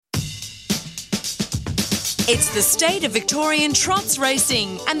It's the state of Victorian trots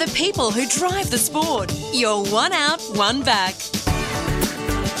racing and the people who drive the sport. You're one out, one back.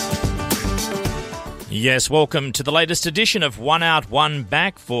 Yes, welcome to the latest edition of One Out, One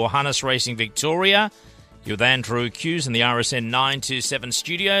Back for Harness Racing Victoria. You're with Andrew Hughes in the RSN 927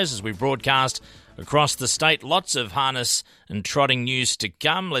 studios as we broadcast across the state. Lots of harness and trotting news to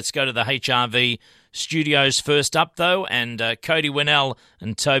come. Let's go to the HRV studios first up, though, and Cody Winnell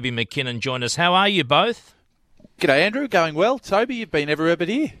and Toby McKinnon join us. How are you both? G'day, Andrew. Going well. Toby, you've been everywhere but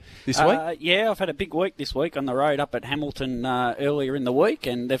here this week. Yeah, I've had a big week this week on the road up at Hamilton earlier in the week,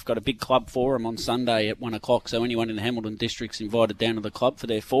 and they've got a big club forum on Sunday at 1 o'clock, so anyone in the Hamilton district's invited down to the club for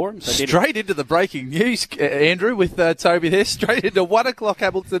their forum. So straight into the breaking news, Andrew, with Toby there. Straight into 1 o'clock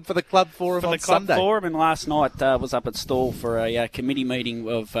Hamilton for the club forum on Sunday. For the club forum, and last night was up at Stawell for a committee meeting.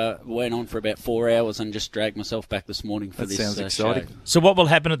 Went on for about 4 hours and just dragged myself back this morning for this sounds exciting. show. So what will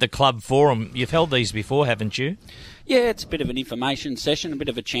happen at the club forum? You've held these before, haven't you? Yeah, it's a bit of an information session, a bit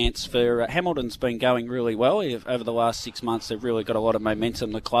of a chance for Hamilton's been going really well. Over the last 6 months, they've really got a lot of momentum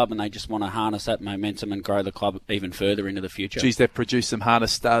in the club, and they just want to harness that momentum and grow the club even further into the future. Geez, they've produced some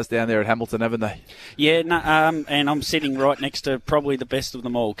harness stars down there at Hamilton, haven't they? Yeah, and I'm sitting right next to probably the best of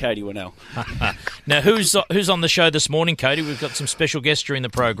them all, Cody Winnell. Now, who's on the show this morning, Cody? We've got some special guests during the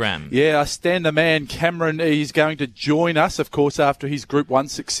program. Yeah, I stand the man, Cameron. He's going to join us, of course, after his Group 1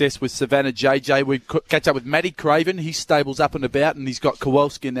 success with Savannah JJ. We catch up with Matty Craven. His stable's up and about, and he's got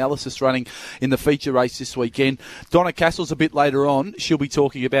Kowalski analysis running in the feature race this weekend. Donna Castles a bit later on. She'll be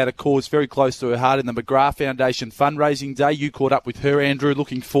talking about a cause very close to her heart in the McGrath Foundation fundraising day. You caught up with her, Andrew.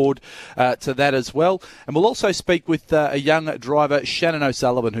 Looking forward to that as well. And we'll also speak with a young driver, Shannon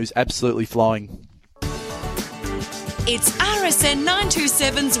O'Sullivan, who's absolutely flying. It's RSN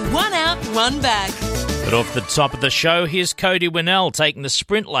 927's One Out, One Back. But off the top of the show, here's Cody Winnell taking the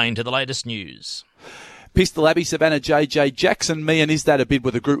sprint lane to the latest news. Pistol Abbey, Savannah JJ, Jackson, me and Is That a Bid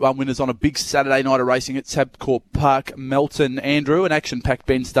were the Group 1 winners on a big Saturday night of racing at Tabcorp Park, Melton. Andrew, an action-packed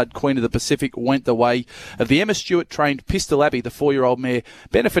Ben Stud Queen of the Pacific, went the way of the Emma Stewart-trained Pistol Abbey, the 4-year-old mare,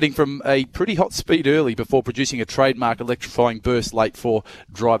 benefiting from a pretty hot speed early before producing a trademark electrifying burst late for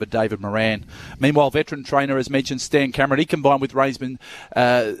driver David Moran. Meanwhile, veteran trainer, as mentioned, Stan Cameron, he combined with raceman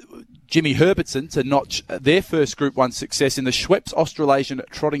Jimmy Herbertson to notch their first Group 1 success in the Schweppes Australasian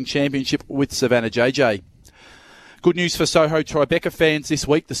Trotting Championship with Savannah JJ. Good news for Soho Tribeca fans this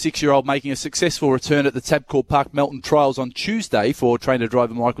week. The 6-year-old making a successful return at the Tabcorp Park Melton Trials on Tuesday for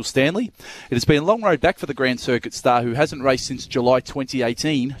trainer-driver Michael Stanley. It has been a long road back for the Grand Circuit star, who hasn't raced since July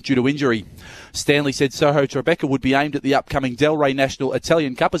 2018 due to injury. Stanley said Soho Tribeca would be aimed at the upcoming Delray National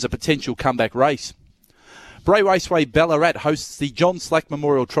Italian Cup as a potential comeback race. Bray Raceway Ballarat hosts the John Slack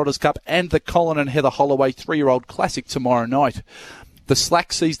Memorial Trotters Cup and the Colin and Heather Holloway 3-year-old Classic tomorrow night. The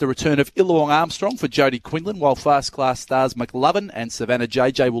Slack sees the return of Illawong Armstrong for Jodie Quinlan, while first-class stars McLovin and Savannah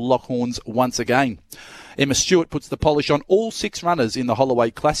JJ will lock horns once again. Emma Stewart puts the polish on all 6 runners in the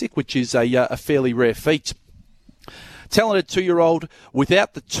Holloway Classic, which is a fairly rare feat. Talented 2-year-old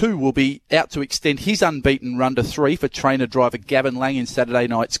without the 2 will be out to extend his unbeaten run to 3 for trainer-driver Gavin Lang in Saturday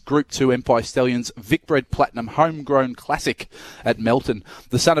night's Group 2 Empire Stallions Vicbred Platinum Homegrown Classic at Melton.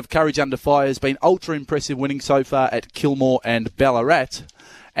 The son of Courage Under Fire has been ultra-impressive, winning so far at Kilmore and Ballarat.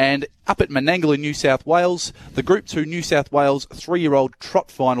 And up at Menangle in New South Wales, the Group 2 New South Wales 3-year-old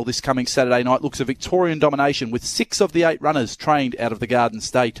trot final this coming Saturday night looks a Victorian domination with 6 of the 8 runners trained out of the Garden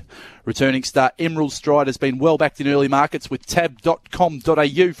State. Returning star Emerald Stride has been well backed in early markets with tab.com.au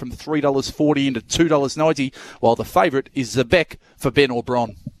from $3.40 into $2.90, while the favourite is Zebec for Ben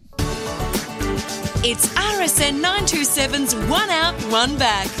O'Bron. It's RSN 927's One Out, One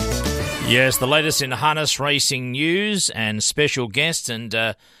Back. Yes, the latest in harness racing news and special guests.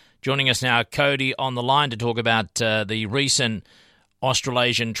 And joining us now, Cody on the line to talk about the recent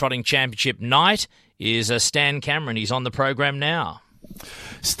Australasian Trotting Championship night is Stan Cameron. He's on the program now.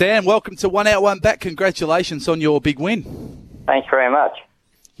 Stan, welcome to One Out, One Back. Congratulations on your big win. Thanks very much.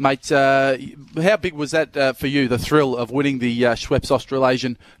 Mate, how big was that for you, the thrill of winning the Schweppes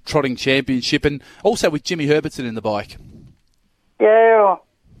Australasian Trotting Championship, and also with Jimmy Herbertson in the bike? Yeah,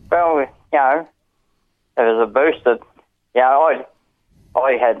 well, you know, it was a boost that, you know,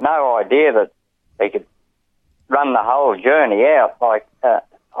 I had no idea that he could run the whole journey out. Like,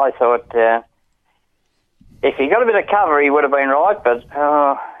 I thought if he got a bit of cover, he would have been right, but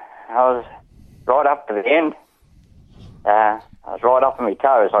I was right up to the end. I was right up on my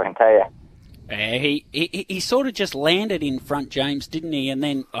toes, I can tell you. He sort of just landed in front, James, didn't he? And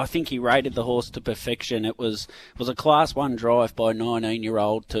then I think he rated the horse to perfection. It was a Class 1 drive by a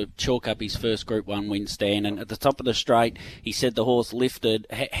 19-year-old to chalk up his first Group 1 win, Stan. And at the top of the straight, he said the horse lifted.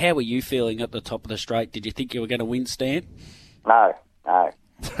 How were you feeling at the top of the straight? Did you think you were going to win, Stan? No. I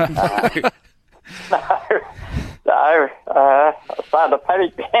started to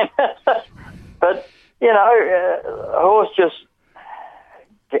panic then. But, a horse just...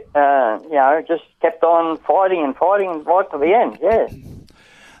 just kept on fighting right to the end, yeah.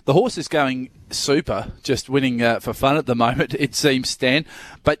 The horse is going super, just winning for fun at the moment, it seems, Stan.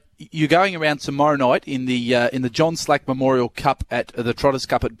 But you're going around tomorrow night in the John Slack Memorial Cup at the Trotters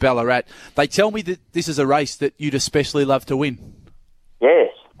Cup at Ballarat. They tell me that this is a race that you'd especially love to win.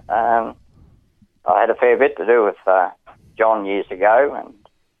 Yes. I had a fair bit to do with John years ago, and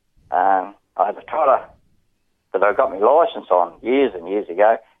I had a trotter that I got my licence on years and years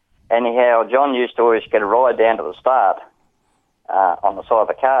ago. Anyhow, John used to always get a ride down to the start on the side of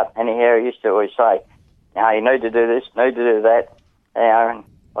the cart. Anyhow, he used to always say, you need to do this, need to do that. And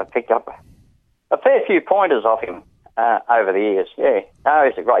I picked up a fair few pointers off him over the years. Yeah, no,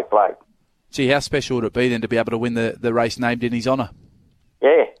 he's a great bloke. Gee, how special would it be then to be able to win the race named in his honour?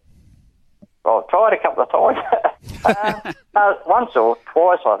 Yeah. Well, I've tried a couple of times. Once or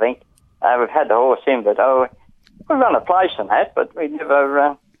twice, I think. We've had the horse in, but we've run a place in that, but we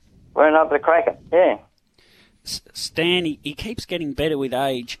never weren't able to crack it. Yeah. Stan, he keeps getting better with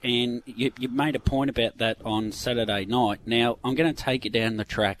age, and you made a point about that on Saturday night. Now, I'm going to take you down the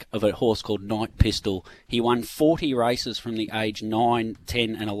track of a horse called Night Pistol. He won 40 races from the age 9,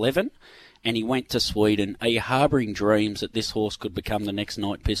 10 and 11, and he went to Sweden. Are you harbouring dreams that this horse could become the next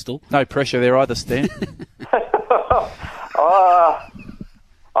Night Pistol? No pressure there either, Stan.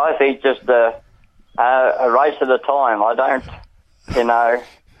 I think just a race at a time. I don't,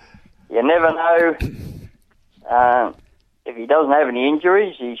 you never know. If he doesn't have any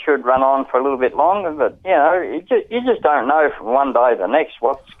injuries, he should run on for a little bit longer. But, you just don't know from one day to the next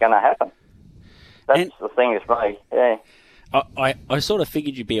what's going to happen. That's the thing with me, yeah. I sort of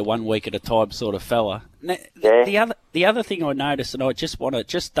figured you'd be a 1 week at a time sort of fella. Now, yeah. The other thing I noticed, and I just want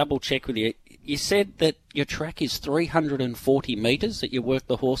to double check with you, you said that your track is 340 metres that you work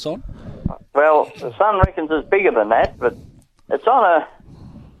the horse on? Well, the Sun reckons it's bigger than that, but it's on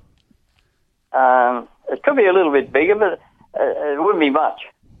it could be a little bit bigger, but it wouldn't be much.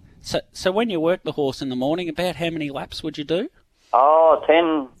 So when you work the horse in the morning, about how many laps would you do?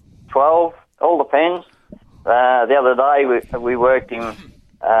 10, 12, all depends. The other day we worked him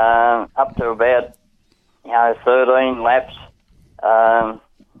up to about 13 laps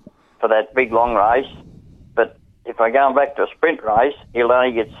for that big long race. But if I go back to a sprint race, he'll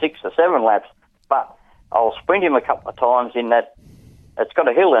only get 6 or 7 laps. But I'll sprint him a couple of times in that. It's got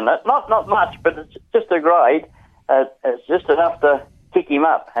a hill in it, not much, but it's just a grade. It's just enough to kick him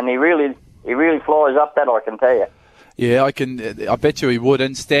up, and he really flies up that, I can tell you. Yeah, I bet you he would.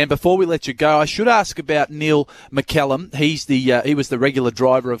 And Stan, before we let you go, I should ask about Neil McCallum. He was the regular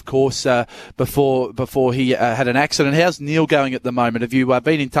driver, of course, before he had an accident. How's Neil going at the moment? Have you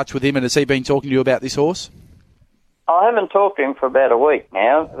been in touch with him, and has he been talking to you about this horse? I haven't talked to him for about a week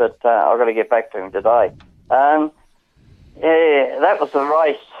now, but I've got to get back to him today. Yeah, that was the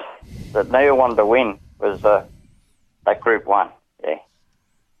race that Neil wanted to win, was that Group 1. Yeah.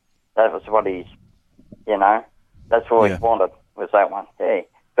 That was what he's, that's what he wanted, was that one. Yeah.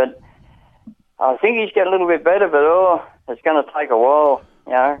 But I think he's getting a little bit better, but it's going to take a while,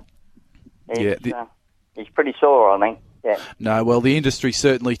 He's pretty sore, I think. Yeah. No, well, the industry's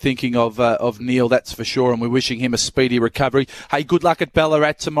certainly thinking of Neil, that's for sure, and we're wishing him a speedy recovery. Hey, good luck at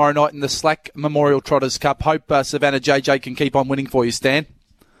Ballarat tomorrow night in the Slack Memorial Trotters Cup. Hope Savannah JJ can keep on winning for you, Stan.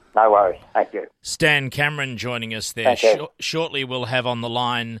 No worries. Thank you. Stan Cameron joining us there. Shortly we'll have on the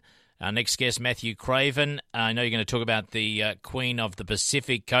line our next guest, Matthew Craven. I know you're going to talk about the Queen of the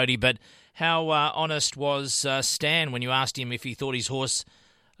Pacific, Cody, but how honest was Stan when you asked him if he thought his horse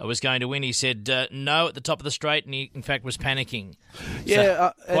was going to win? He said no at the top of the straight, and he, in fact, was panicking.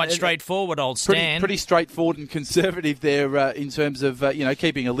 Yeah, so, quite straightforward, old Stan. Pretty straightforward and conservative there in terms of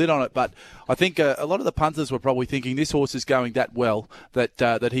keeping a lid on it. But I think a lot of the punters were probably thinking this horse is going that well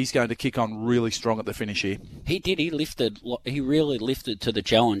that he's going to kick on really strong at the finish here. He did. He really lifted to the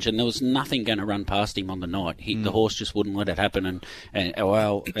challenge, and there was nothing going to run past him on the night. The horse just wouldn't let it happen, and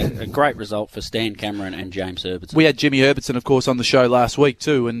a great result for Stan Cameron and James Herbertson. We had Jimmy Herbertson, of course, on the show last week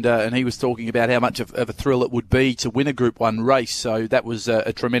too, and he was talking about how much of a thrill it would be to win a Group 1 race. So that was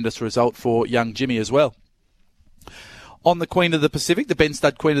a tremendous result for young Jimmy as well. On the Queen of the Pacific, the Ben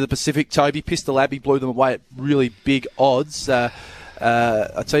Stud Queen of the Pacific, Toby, Pistol Abbey blew them away at really big odds.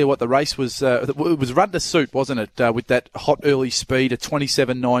 I tell you what, the race was it was run to suit, wasn't it? With that hot early speed, a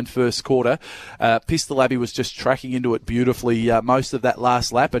 27.9 first quarter. Pistol Abbey was just tracking into it beautifully most of that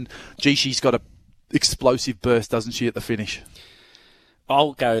last lap, and gee, she's got a explosive burst, doesn't she, at the finish?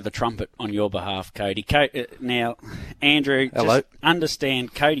 I'll go the trumpet on your behalf, Cody. Now, Andrew, hello. Just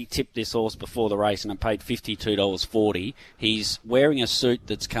understand, Cody tipped this horse before the race and I paid $52.40. He's wearing a suit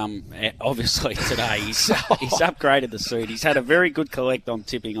that's come, obviously, today. He's upgraded the suit. He's had a very good collect on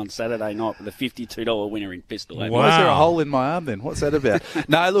tipping on Saturday night with a $52 winner in Pistol Abbey. Why is there a hole in my arm then? What's that about?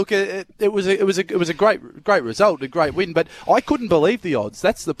 No, look, it was a great result, a great win, but I couldn't believe the odds.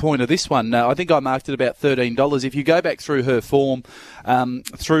 That's the point of this one. I think I marked it about $13. If you go back through her form,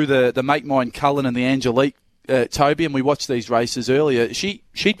 through the Make Mine Cullen and the Angelique, Toby, and we watched these races earlier,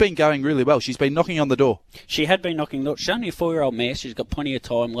 she'd been going really well. She's been knocking on the door. She had been knocking on the door. She's only a 4-year-old mare. She's got plenty of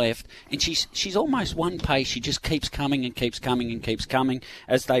time left. And she's almost one pace. She just keeps coming and keeps coming and keeps coming.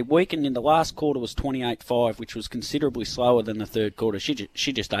 As they weakened in the last quarter was 28.5, which was considerably slower than the third quarter. She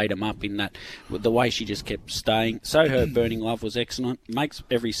just ate them up in that, with the way she just kept staying. So her Burning Love was excellent. Makes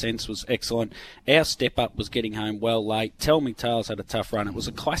Every Sense was excellent. Our Step Up was getting home well late. Tell Me Tales had a tough run. It was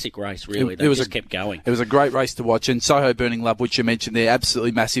a classic race, really. They just kept going. It was a great race to watch. And Soho Burning Love, which you mentioned there,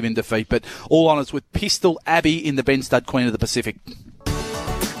 absolutely massive in defeat, but all honours with Pistol Abbey in the Ben Stud Queen of the Pacific.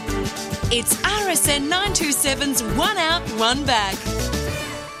 It's RSN 927's One Out, One Back.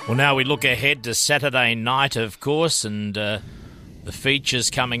 Well, now we look ahead to Saturday night, of course, and the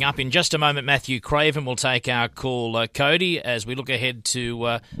features coming up. In just a moment, Matthew Craven will take our call, Cody, as we look ahead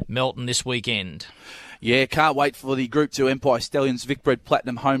to Melton this weekend. Yeah, can't wait for the Group 2 Empire Stallions Vicbred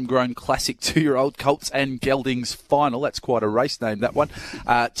Platinum Homegrown Classic 2-year-old Colts and Geldings final. That's quite a race name, that one.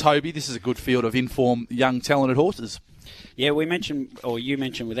 Toby, this is a good field of informed, young, talented horses. Yeah, you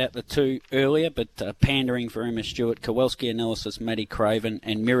mentioned without the two earlier, but Pandering for Emma Stewart, Kowalski Analysis, Maddie Craven,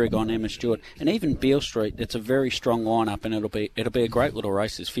 and Miragon Emma Stewart, and even Beale Street. It's a very strong lineup, and it'll be a great little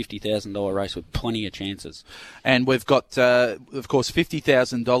race. This $50,000 race with plenty of chances. And we've got, of course,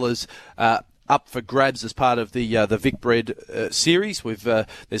 $50,000 up for grabs as part of the Vicbred series.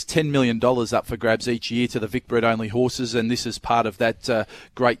 There's $10 million up for grabs each year to the Vicbred only horses, and this is part of that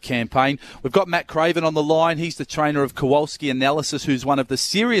great campaign. We've got Matt Craven on the line. He's the trainer of Kowalski Analysis, who's one of the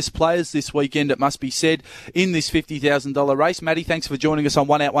serious players this weekend, it must be said, in this $50,000 race. Matty, thanks for joining us on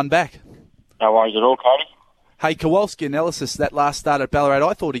One Out, One Back. No worries at all, Cody. Hey, Kowalski Analysis, that last start at Ballarat,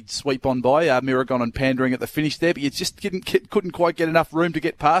 I thought he'd sweep on by Miragon and Pandering at the finish there, but you just couldn't quite get enough room to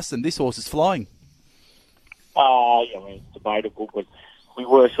get past them. This horse is flying. Yeah, I mean, it's debatable, but we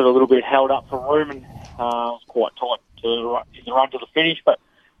were sort of a little bit held up for room, and it was quite tight in the run to the finish, but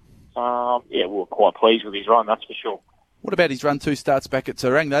yeah, we were quite pleased with his run, that's for sure. What about his run 2 starts back at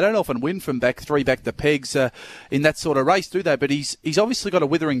Terang? They don't often win from back 3 back to pegs in that sort of race, do they? But he's obviously got a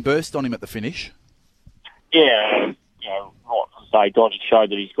withering burst on him at the finish. Yeah, right from say, Donnie showed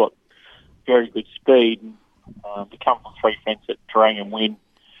that he's got very good speed. To come from 3 fence at Terang and win,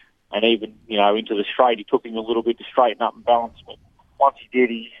 and even into the straight, he took him a little bit to straighten up and balance. But once he did,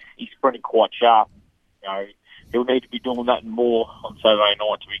 he sprinted quite sharp. He'll need to be doing that and more on Saturday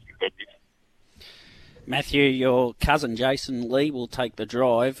night to be competitive. Matthew, your cousin Jason Lee will take the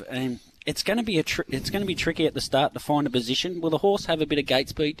drive, and it's going to be tricky at the start to find a position. Will the horse have a bit of gate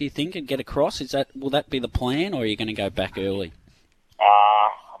speed, do you think, and get across? Will that be the plan, or are you going to go back early?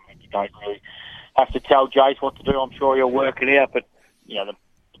 I mean, you don't really have to tell Jace what to do. I'm sure he'll work it out, but the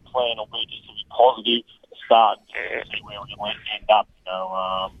plan will be just to be positive at the start and see where we can end up.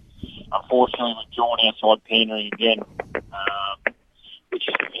 Unfortunately, with John outside Pandering again, which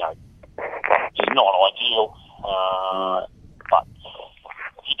is not ideal. But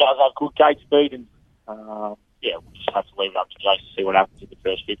he does have good gate speed, and we'll just have to leave it up to Jace to see what happens in the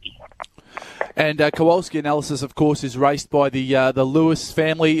first 50. And Kowalski Analysis, of course, is raced by the Lewis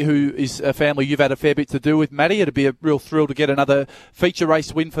family, who is a family you've had a fair bit to do with, Matty. It'd be a real thrill to get another feature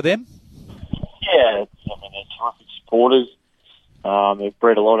race win for them. Yeah, they're terrific supporters. They've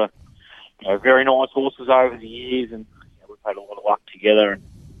bred a lot of very nice horses over the years, and we've had a lot of luck together, and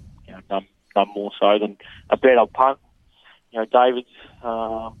done more so than a bet I'll punt. David's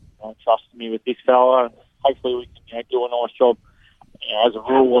trusted me with this fella, and hopefully we can do a nice job. As a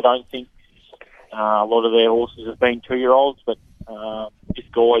rule, I don't think a lot of their horses have been 2-year-olds, but this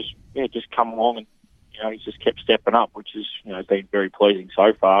guy's just come along and he's just kept stepping up, which has been very pleasing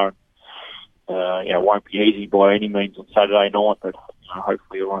so far. It won't be easy by any means on Saturday night, but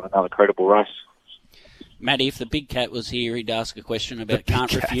hopefully he'll run another credible race. Matty, if the big cat was here, he'd ask a question about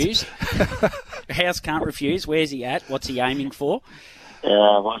Can't Refuse. How's Can't Refuse? Where's he at? What's he aiming for?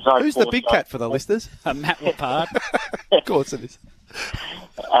 Who's the big cat for the listeners? Matt Lepard. Of course it is.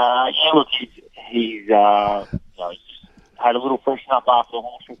 Yeah, look, he's just had a little freshen up after the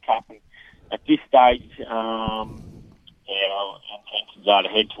Horseman Cup, and at this stage, our intentions are to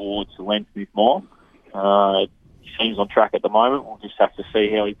head towards the Lens this mile. He seems on track at the moment. We'll just have to see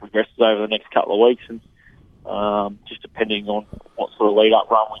how he progresses over the next couple of weeks, and just depending on what sort of lead-up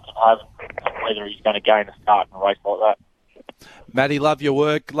run we can have, and whether he's going to gain a start in a race like that. Matty, love your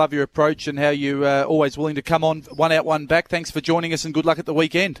work, love your approach, and how you always willing to come on one out, one back. Thanks for joining us, and good luck at the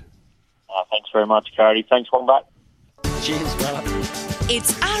weekend. Thanks very much, Cody. Thanks, one back. Cheers, brother.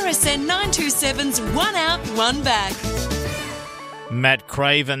 It's RSN 927's One Out, One Back. Matt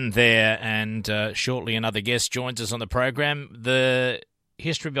Craven there, and shortly another guest joins us on the program. The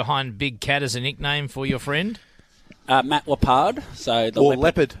history behind Big Cat as a nickname for your friend? Matt Lepard. So the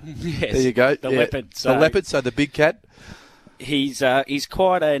leopard. Yes, there you go. The leopard. So, the leopard, so the Big Cat. He's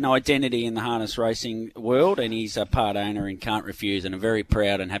quite an identity in the harness racing world, and he's a part owner in Can't Refuse, and a very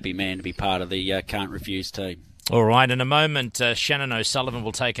proud and happy man to be part of the Can't Refuse team. All right, in a moment, Shannon O'Sullivan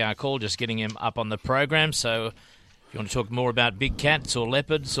will take our call, just getting him up on the program. So if you want to talk more about big cats or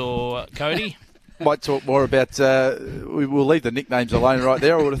leopards or Cody? Might talk more about, we will leave the nicknames alone right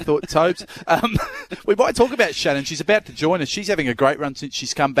there, I would have thought, Tobes. We might talk about Shannon. She's about to join us. She's having a great run since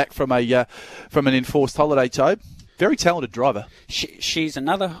she's come back from an enforced holiday, Tobe. Very talented driver. She's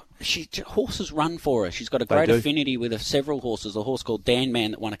another... horses run for her. She's got a great affinity with several horses. A horse called Dan Man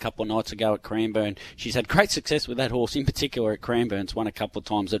that won a couple of nights ago at Cranbourne. She's had great success with that horse, in particular at Cranbourne's won a couple of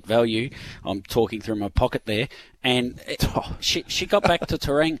times at Value. I'm talking through my pocket there. And she got back to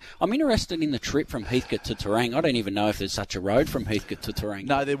Terang. I'm interested in the trip from Heathcote to Terang. I don't even know if there's such a road from Heathcote to Terang.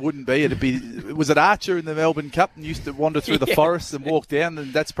 No, there wouldn't be. Was it Archer in the Melbourne Cup and used to wander through the forest and walk down,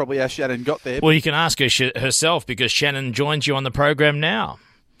 and that's probably how Shannon got there. Well, you can ask her herself, because Shannon joins you on the program now.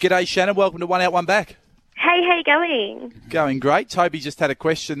 G'day, Shannon. Welcome to One Out, One Back. Hey, how you going? Going great. Toby just had a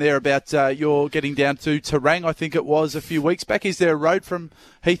question there about your getting down to Terang, I think it was, a few weeks back. Is there a road from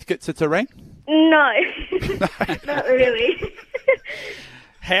Heathcote to Terang? No, not really.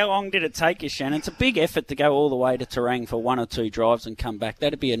 How long did it take you, Shannon? It's a big effort to go all the way to Terang for one or two drives and come back.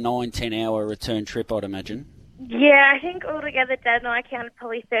 That'd be a 9-10 hour return trip, I'd imagine. Yeah, I think altogether Dad and I counted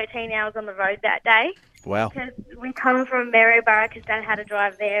probably 13 hours on the road that day. Wow. Because we come from Maryborough, because Dad had a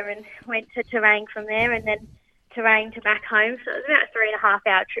drive there, and went to Terang from there, and then Terang to back home. So it was about a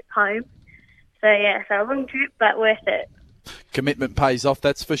 3.5 hour trip home. So yeah, so a long trip, but worth it. Commitment pays off,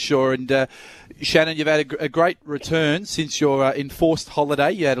 that's for sure. And Shannon, you've had a great return since your enforced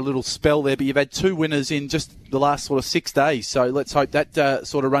holiday. You had a little spell there, but you've had two winners in just the last sort of 6 days. So let's hope that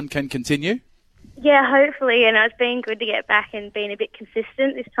sort of run can continue. Yeah, hopefully. And it's been good to get back and being a bit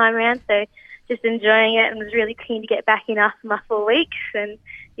consistent this time around. So just enjoying it, and was really keen to get back in after my 4 weeks. And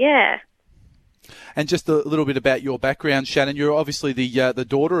yeah. And just a little bit about your background, Shannon. You're obviously the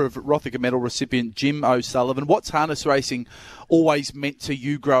daughter of Rothica Medal recipient Jim O'Sullivan. What's harness racing always meant to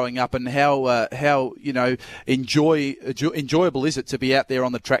you growing up, and how enjoyable is it to be out there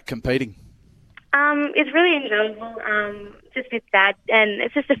on the track competing? It's really enjoyable, just with Dad, and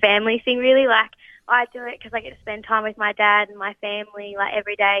it's just a family thing, really. Like, I do it because I get to spend time with my dad and my family, like,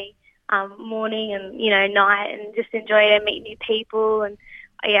 every day, morning and, night, and just enjoy it and meet new people. And,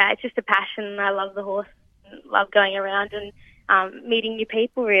 yeah, it's just a passion. I love the horse, and love going around and meeting new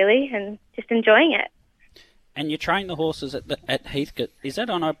people, really, and just enjoying it. And you train the horses at Heathcote. Is that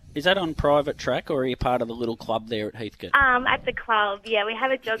on private track, or are you part of the little club there at Heathcote? At the club, yeah. We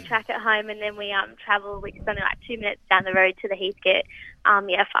have a jog track at home, and then we travel, which is only like 2 minutes down the road to the Heathcote,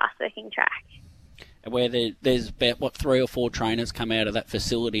 fast working track. Where there's about 3 or 4 trainers come out of that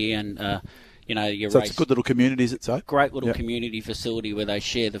facility, and so it's a good little community, is it so? Great little community facility where they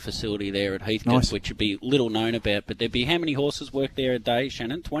share the facility there at Heathcote, nice. Which would be little known about. But there'd be how many horses work there a day,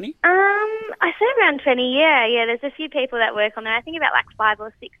 Shannon? 20? I say around 20, yeah. There's a few people that work on there. I think about 5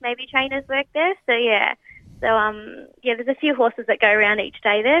 or 6 maybe trainers work there. So yeah. So there's a few horses that go around each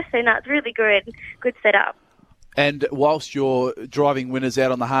day there. So no, it's really good setup. And whilst you're driving winners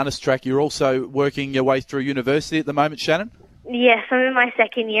out on the harness track, you're also working your way through university at the moment, Shannon? Yes, I'm in my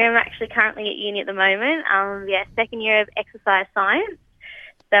second year. I'm actually currently at uni at the moment. Second year of exercise science.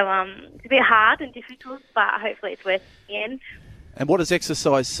 So it's a bit hard and difficult, but hopefully it's worth it in the end. And what does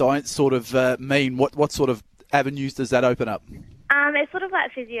exercise science sort of mean? What sort of avenues does that open up? It's sort of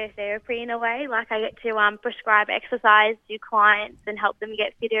like physiotherapy in a way. Like, I get to prescribe exercise to clients and help them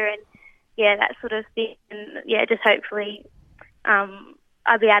get fitter, and that sort of thing. And just hopefully I'll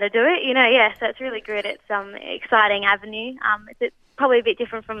be able to do it. So it's really good. It's exciting avenue. It's probably a bit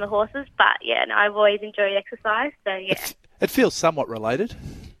different from the horses, but I've always enjoyed exercise. So yeah, it feels somewhat related.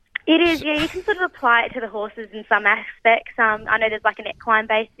 It is, yeah. You can sort of apply it to the horses in some aspects. I know there's like an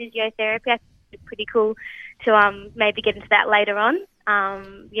equine-based physiotherapy. I think it's pretty cool to maybe get into that later on.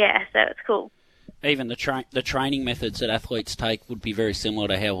 So it's cool. Even the training methods that athletes take would be very similar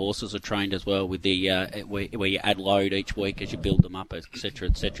to how horses are trained as well, with the where you add load each week as you build them up,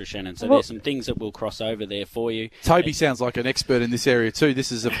 etc., Shannon. So there's some things that will cross over there for you. Toby sounds like an expert in this area too.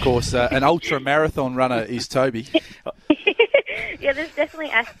 This is, of course, an ultra-marathon runner is Toby. Yeah, there's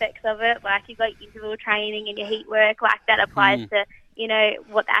definitely aspects of it, like you've got interval training and your heat work, like that applies to,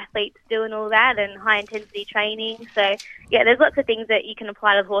 what the athletes do and all that, and high-intensity training. So, yeah, there's lots of things that you can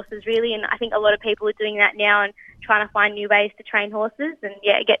apply to horses, really, and I think a lot of people are doing that now and trying to find new ways to train horses and,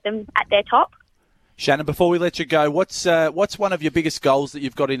 get them at their top. Shannon, before we let you go, what's one of your biggest goals that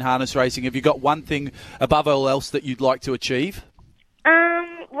you've got in harness racing? Have you got one thing above all else that you'd like to achieve?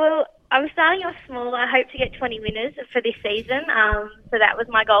 Well, I'm starting off small. I hope to get 20 winners for this season. So that was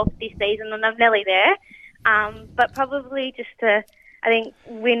my goal for this season, and I'm nearly there. But probably just to, I think,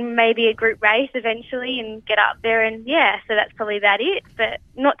 win maybe a group race eventually and get up there. And, so that's probably about it, but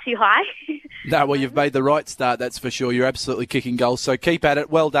not too high. No, well, you've made the right start, that's for sure. You're absolutely kicking goals, so keep at it.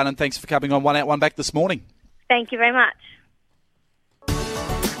 Well done, and thanks for coming on One Out, One Back this morning. Thank you very much.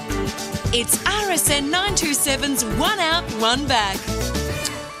 It's RSN 927's One Out, One Back.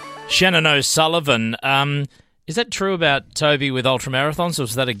 Shannon O'Sullivan, is that true about Toby with ultramarathons, or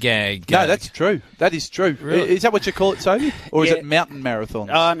is that a gag? No, that's true. That is true. Really? Is that what you call it, Toby? Or is it mountain marathons?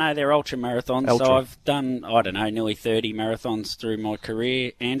 Oh, no, they're ultra-marathons. So I've done, nearly 30 marathons through my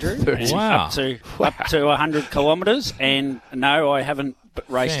career, Andrew. Wow. Up to 100 kilometres. And no, I haven't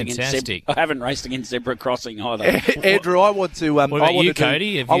raced against zebra crossing either. Andrew, I want to. What about you,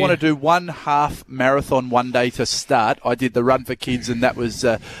 Cody? I want to do one half marathon one day to start. I did the Run for Kids, and that was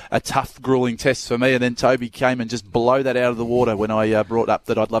a tough, grueling test for me. And then Toby came and just blew that out of the water when I brought up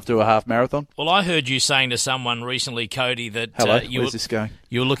that I'd love to do a half marathon. Well, I heard you saying to someone recently, Cody, that where's this going?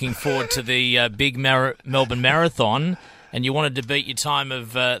 You were looking forward to the big Melbourne Marathon, and you wanted to beat your time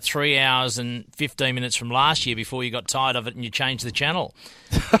of 3 hours and 15 minutes from last year before you got tired of it and you changed the channel.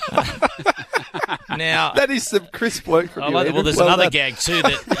 Now that is some crisp work from you. Well, there's another gag too.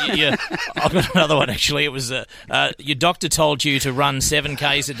 I've got another one actually. It was your doctor told you to run 7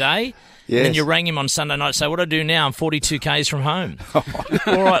 Ks a day. Yes. And then you rang him on Sunday night. So what do I do now? I'm 42 Ks from home.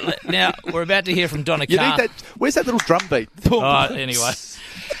 All right, now we're about to hear from Donna Castles. Where's that little drum beat? Anyway.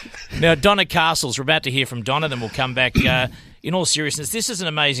 Now, Donna Castles, we're about to hear from Donna, then we'll come back. In all seriousness, this is an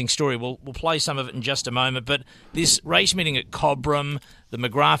amazing story. We'll play some of it in just a moment. But this race meeting at Cobram, the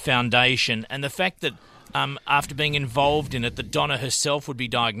McGrath Foundation, and the fact that after being involved in it, that Donna herself would be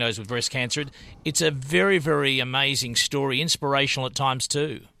diagnosed with breast cancer, it's a very, very amazing story, inspirational at times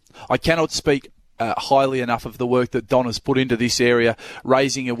too. I cannot speak highly enough of the work that Donna's put into this area,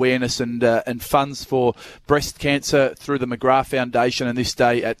 raising awareness and funds for breast cancer through the McGrath Foundation, and this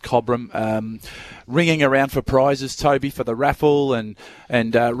day at Cobram, ringing around for prizes, Toby, for the raffle and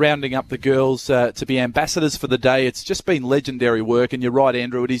rounding up the girls to be ambassadors for the day. It's just been legendary work, and you're right,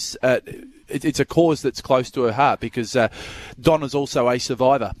 Andrew, it is. It's a cause that's close to her heart because Donna's also a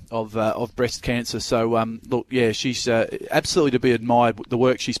survivor of breast cancer. So, she's absolutely to be admired, the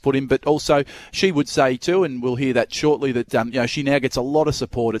work she's put in. But also, she would say too, and we'll hear that shortly, that she now gets a lot of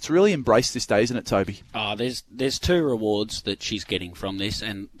support. It's really embraced this day, isn't it, Toby? Oh, there's 2 rewards that she's getting from this,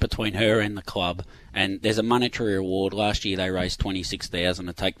 and between her and the club. And there's a monetary reward. Last year they raised $26,000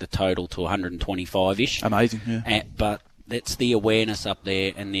 to take the total to 125-ish. Amazing, yeah. But that's the awareness up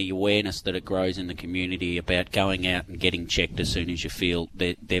there, and the awareness that it grows in the community about going out and getting checked as soon as you feel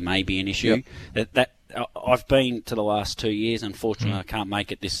that there may be an issue. Yep. I've been to the last 2 years. Unfortunately, I can't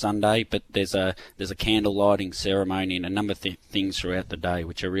make it this Sunday, but there's a candle lighting ceremony and a number of things throughout the day,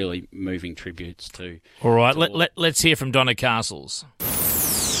 which are really moving tributes to. All right, let's hear from Donna Castles.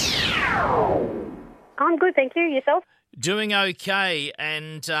 I'm good, thank you. Yourself? Doing okay,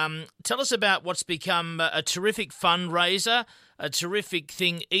 and tell us about what's become a terrific fundraiser, a terrific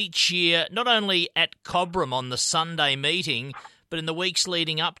thing each year, not only at Cobram on the Sunday meeting, but in the weeks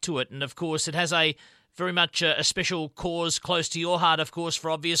leading up to it. And, of course, it has a very much a special cause close to your heart, of course, for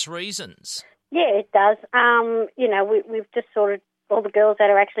obvious reasons. Yeah, it does. We've just sorted all the girls that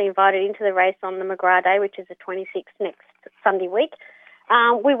are actually invited into the race on the McGrath Day, which is the 26th next Sunday week.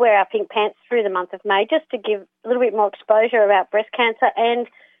 We wear our pink pants through the month of May just to give a little bit more exposure about breast cancer and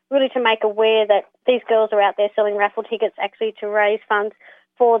really to make aware that these girls are out there selling raffle tickets actually to raise funds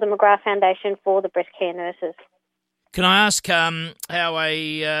for the McGrath Foundation for the breast care nurses. Can I ask how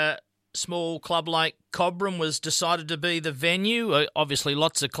a small club like Cobram was decided to be the venue? Obviously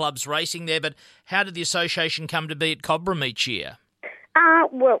lots of clubs racing there, but how did the association come to be at Cobram each year?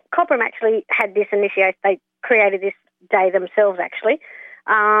 Well, Cobram actually had this initiation. They created this day themselves, actually.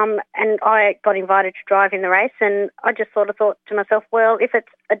 And I got invited to drive in the race, and I just sort of thought to myself, well, if it's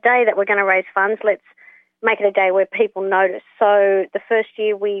a day that we're going to raise funds, let's make it a day where people notice. So the first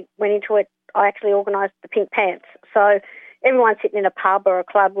year we went into it, I actually organised the pink pants. So everyone sitting in a pub or a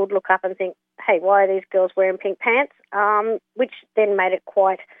club would look up and think, hey, why are these girls wearing pink pants? Which then made it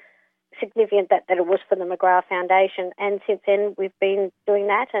quite significant that it was for the McGrath Foundation. And since then we've been doing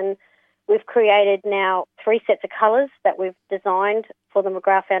that, and we've created now 3 sets of colours that we've designed for the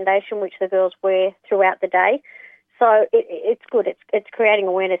McGrath Foundation, which the girls wear throughout the day. So it's good. It's creating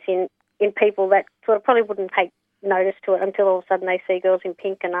awareness in people that sort of probably wouldn't take notice to it until all of a sudden they see girls in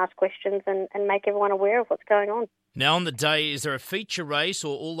pink and ask questions and make everyone aware of what's going on. Now, on the day, is there a feature race,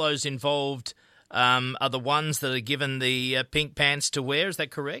 or all those involved are the ones that are given the pink pants to wear? Is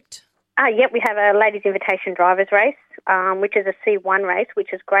that correct? Yep, we have a Ladies Invitation Drivers race, which is a C1 race,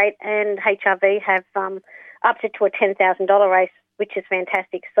 which is great, and HRV have upped it to a $10,000 race, which is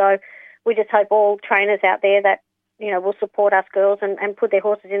fantastic. So we just hope all trainers out there that, will support us girls and put their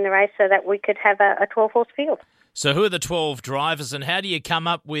horses in the race so that we could have a 12-horse field. So who are the 12 drivers, and how do you come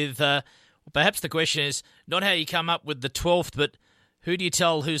up with, perhaps the question is not how you come up with the 12th, but who do you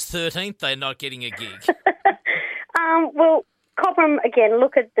tell who's 13th they're not getting a gig? Well, Cobram, again,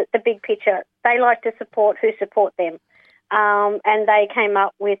 look at the big picture. They like to support who support them. And they came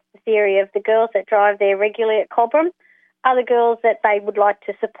up with the theory of the girls that drive there regularly at Cobram are the girls that they would like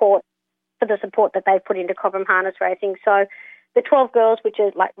to support for the support that they put into Cobram harness racing. So the 12 girls, which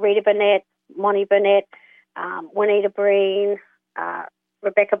is like Rita Burnett, Monty Burnett, Juanita Breen,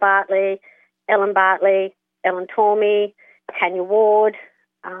 Rebecca Bartley, Ellen Tormey, Tanya Ward,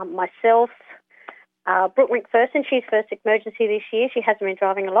 myself, Brooke McPherson. She's first emergency this year. She hasn't been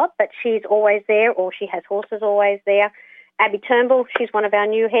driving a lot, but she's always there, or she has horses always there. Abby Turnbull, she's one of our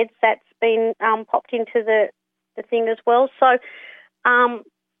new heads that's been popped into the thing as well. So,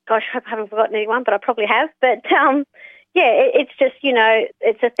 gosh, I hope I haven't forgotten anyone, but I probably have. But, it's just,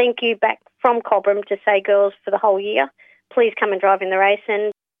 it's a thank you back from Cobram to say, girls, for the whole year, please come and drive in the race.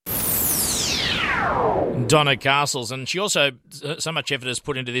 And Donna Castles, and she also, so much effort is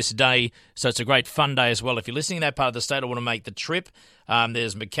put into this day, so it's a great fun day as well. If you're listening in that part of the state, I want to make the trip.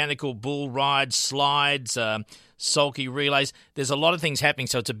 There's mechanical bull rides, slides, sulky relays. There's a lot of things happening,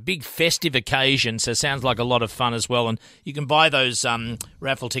 so it's a big festive occasion, so it sounds like a lot of fun as well. And you can buy those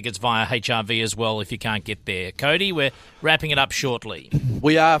raffle tickets via HRV as well if you can't get there. Cody, we're wrapping it up shortly.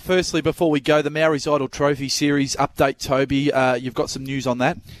 We are. Firstly, before we go, the Maoris Idol Trophy Series update, Toby. You've got some news on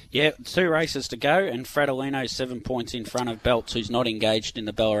that? Yeah, 2 races to go, and Fratellino 7 points in front of Belts, who's not engaged in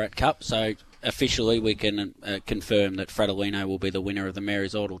the Ballarat Cup, so officially we can confirm that Fratellino will be the winner of the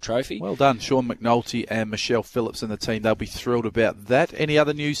Mary's Idol Trophy. Well done, Sean McNulty and Michelle Phillips and the team. They'll be thrilled about that. Any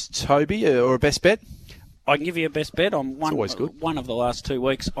other news, Toby, or a best bet? I can give you a best bet on one of the last 2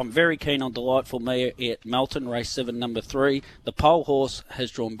 weeks. I'm very keen on Delightful Me at Melton, race 7, number 3. The pole horse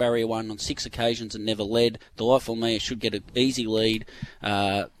has drawn barrier 1 on 6 occasions and never led. Delightful Me should get an easy lead.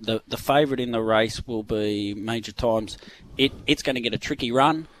 The favourite in the race will be Major Times. It's going to get a tricky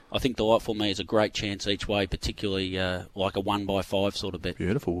run. I think Delightful Me is a great chance each way, particularly like a 1x5 sort of bet.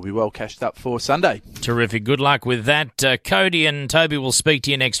 Beautiful. We'll be well cashed up for Sunday. Terrific. Good luck with that. Cody and Toby will speak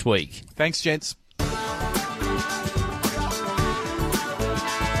to you next week. Thanks, gents.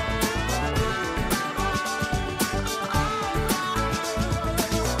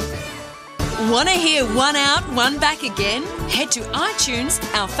 Want to hear One Out, One Back again? Head to iTunes,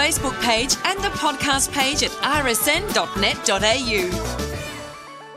 our Facebook page and the podcast page at rsn.net.au.